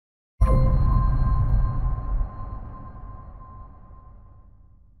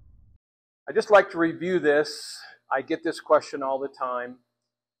I just like to review this. I get this question all the time,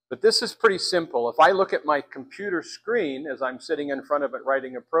 but this is pretty simple. If I look at my computer screen as I'm sitting in front of it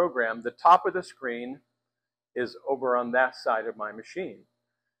writing a program, the top of the screen is over on that side of my machine,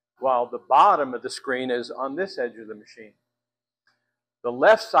 while the bottom of the screen is on this edge of the machine. The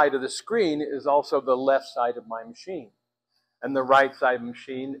left side of the screen is also the left side of my machine. And the right side of the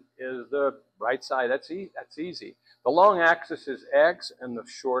machine is the right side. That's easy. The long axis is X and the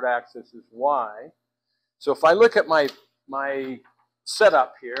short axis is Y. So if I look at my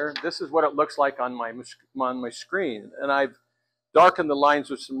setup here, this is what it looks like on my screen. And I've darkened the lines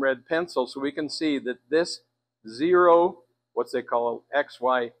with some red pencil so we can see that this 0, what they call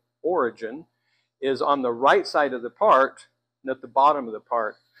XY origin, is on the right side of the part and at the bottom of the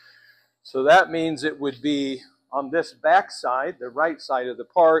part. So that means it would be on this back side, the right side of the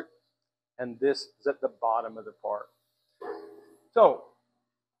part, and this is at the bottom of the part. So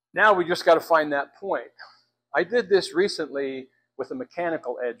now we just got to find that point. I did this recently with a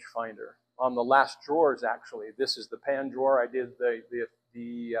mechanical edge finder on the last drawers, actually. This is the pan drawer. I did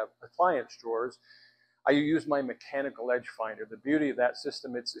the appliance drawers. I use my mechanical edge finder. The beauty of that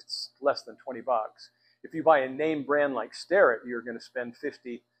system, it's less than 20 bucks. If you buy a name brand like Starrett, you're going to spend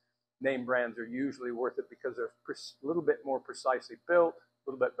 50. Name brands are usually worth it because they're a little bit more precisely built,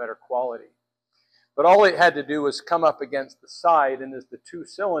 a little bit better quality. But all it had to do was come up against the side, and as the two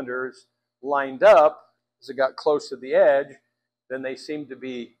cylinders lined up, as it got close to the edge, then they seemed to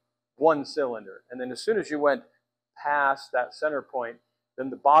be one cylinder. And then as soon as you went past that center point, then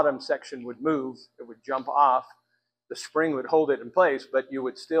the bottom section would move, it would jump off, the spring would hold it in place, but you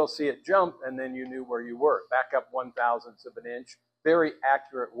would still see it jump, and then you knew where you were. Back up 1/1000th of an inch. Very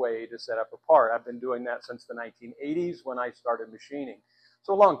accurate way to set up a part. I've been doing that since the 1980s when I started machining.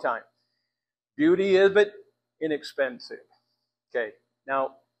 So a long time. Beauty of it, inexpensive. Okay,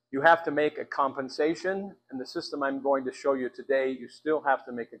 now you have to make a compensation, and the system I'm going to show you today, you still have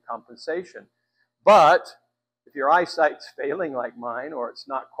to make a compensation. But if your eyesight's failing like mine, or it's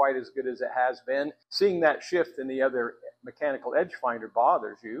not quite as good as it has been, seeing that shift in the other mechanical edge finder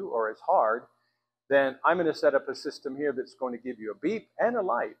bothers you, or is hard, then I'm going to set up a system here that's going to give you a beep and a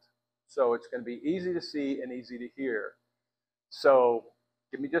light. So it's going to be easy to see and easy to hear. So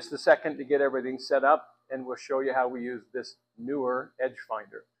give me just a second to get everything set up, and we'll show you how we use this newer edge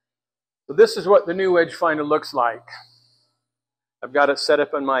finder. So this is what the new edge finder looks like. I've got it set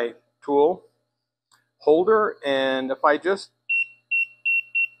up in my tool holder, and if I just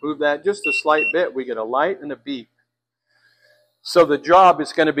move that just a slight bit, we get a light and a beep. So the job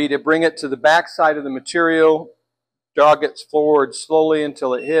is going to be to bring it to the back side of the material, jog it forward slowly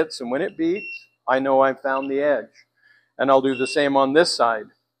until it hits, and when it beeps, I know I've found the edge. And I'll do the same on this side.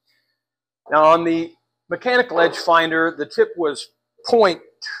 Now on the mechanical edge finder, the tip was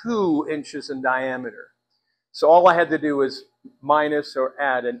 0.2 inches in diameter. So all I had to do was minus or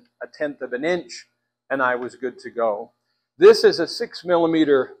add a 1/10 of an inch, and I was good to go. This is a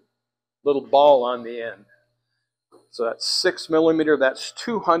 6mm little ball on the end. So that's 6mm, that's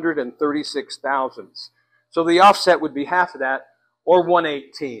 236 thousandths. So the offset would be half of that, or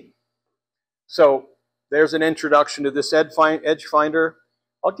 1/18. So there's an introduction to this edge finder.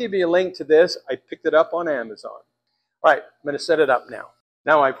 I'll give you a link to this. I picked it up on Amazon. All right, I'm going to set it up now.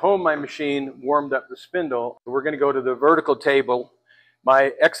 Now I've homed my machine, warmed up the spindle. We're going to go to the vertical table.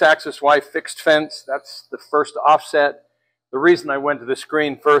 My x-axis Y fixed fence, that's the first offset. The reason I went to the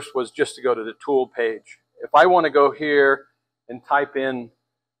screen first was just to go to the tool page. If I want to go here and type in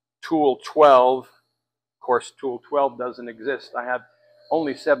tool 12, of course tool 12 doesn't exist. I have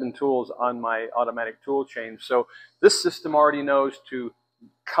only 7 tools on my automatic tool chain. So this system already knows to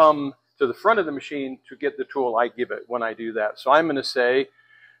come to the front of the machine to get the tool I give it when I do that. So I'm going to say,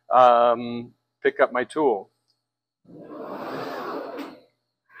 pick up my tool.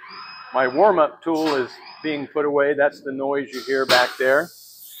 My warm-up tool is being put away. That's the noise you hear back there.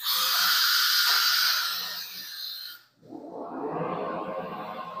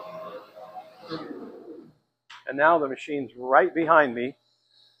 And now the machine's right behind me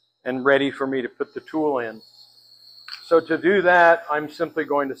and ready for me to put the tool in. So to do that, I'm simply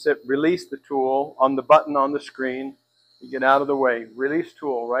going to release the tool on the button on the screen. You get out of the way. Release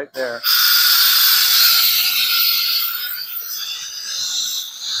tool right there.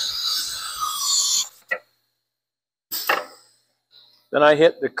 Then I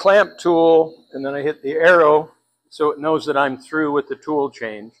hit the clamp tool, and then I hit the arrow so it knows that I'm through with the tool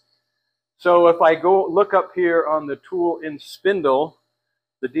change. So if I go look up here on the tool in spindle,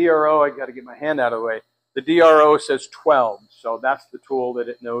 the DRO, I got to get my hand out of the way. The DRO says 12, so that's the tool that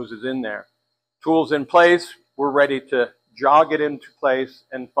it knows is in there. Tool's in place, we're ready to jog it into place,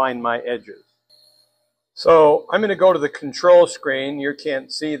 and find my edges. So I'm going to go to the control screen. You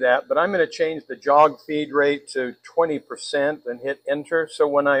can't see that, but I'm going to change the jog feed rate to 20% and hit enter. So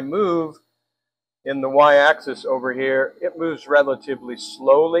when I move in the y-axis over here, it moves relatively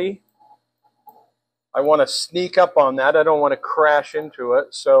slowly. I want to sneak up on that. I don't want to crash into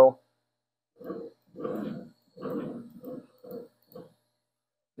it. So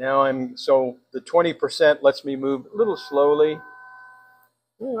now the 20% lets me move a little slowly.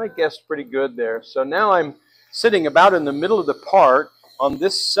 Well, I guess pretty good there. So now I'm sitting about in the middle of the part on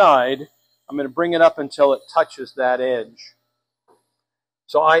this side. I'm going to bring it up until it touches that edge.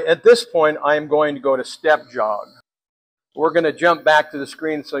 So at this point, I'm going to go to step jog. We're going to jump back to the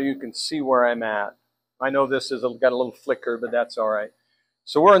screen so you can see where I'm at. I know this has got a little flicker, but that's all right.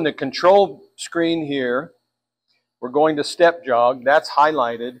 So we're in the control screen here. We're going to step jog. That's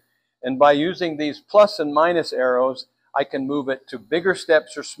highlighted. And by using these plus and minus arrows, I can move it to bigger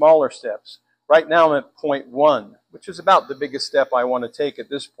steps or smaller steps. Right now I'm at 0.1, which is about the biggest step I want to take at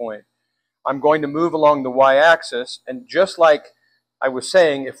this point. I'm going to move along the y-axis, and just like I was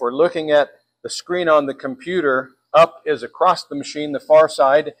saying, if we're looking at the screen on the computer, up is across the machine, the far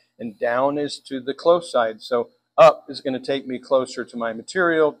side, and down is to the close side. So up is going to take me closer to my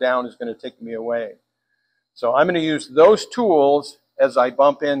material, down is going to take me away. So I'm going to use those tools as I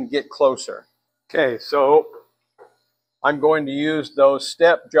bump in, get closer. Okay, so I'm going to use those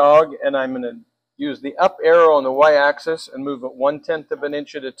step jog, and I'm going to use the up arrow on the y-axis and move it 1/10 of an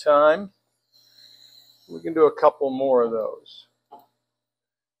inch at a time. We can do a couple more of those.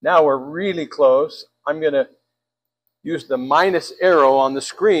 Now we're really close. I'm going to use the minus arrow on the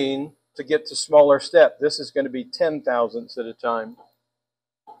screen to get to smaller step. This is going to be 10,000ths at a time.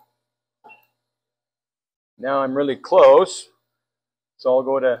 Now I'm really close, so I'll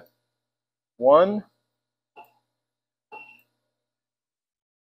go to 1.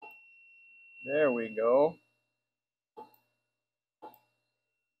 There we go.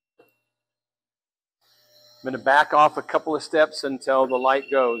 I'm going to back off a couple of steps until the light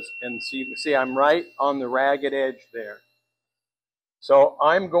goes. And so you can see I'm right on the ragged edge there. So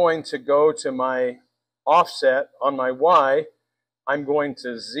I'm going to go to my offset on my Y. I'm going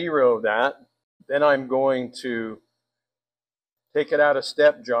to 0 that. Then I'm going to take it out of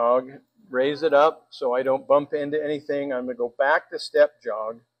step jog, raise it up so I don't bump into anything. I'm going to go back to step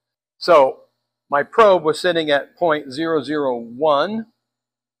jog. So my probe was sitting at 0.001.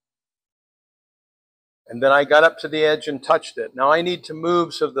 And then I got up to the edge and touched it. Now I need to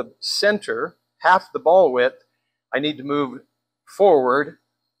move so the center, half the ball width, I need to move forward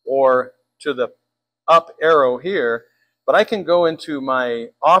or to the up arrow here. But I can go into my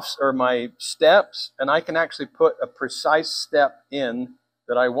offs or my steps, and I can actually put a precise step in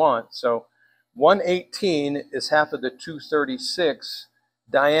that I want. So 118 is half of the 236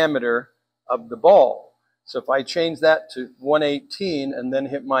 diameter of the ball. So if I change that to 118 and then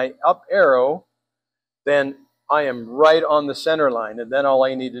hit my up arrow, then I am right on the center line. And then all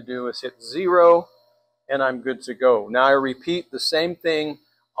I need to do is hit 0, and I'm good to go. Now I repeat the same thing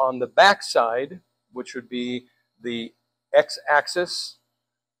on the back side, which would be the x-axis.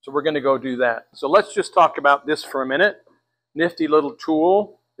 So we're going to go do that. So let's just talk about this for a minute. Nifty little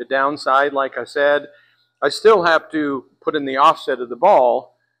tool. The downside, like I said, I still have to put in the offset of the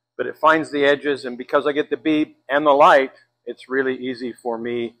ball, but it finds the edges, and because I get the beep and the light, it's really easy for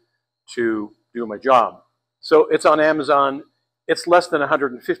me to do my job. So it's on Amazon. It's less than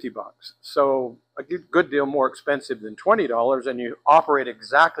 150 bucks. So a good deal more expensive than $20, and you operate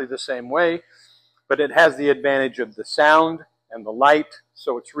exactly the same way, but it has the advantage of the sound and the light,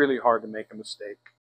 so it's really hard to make a mistake.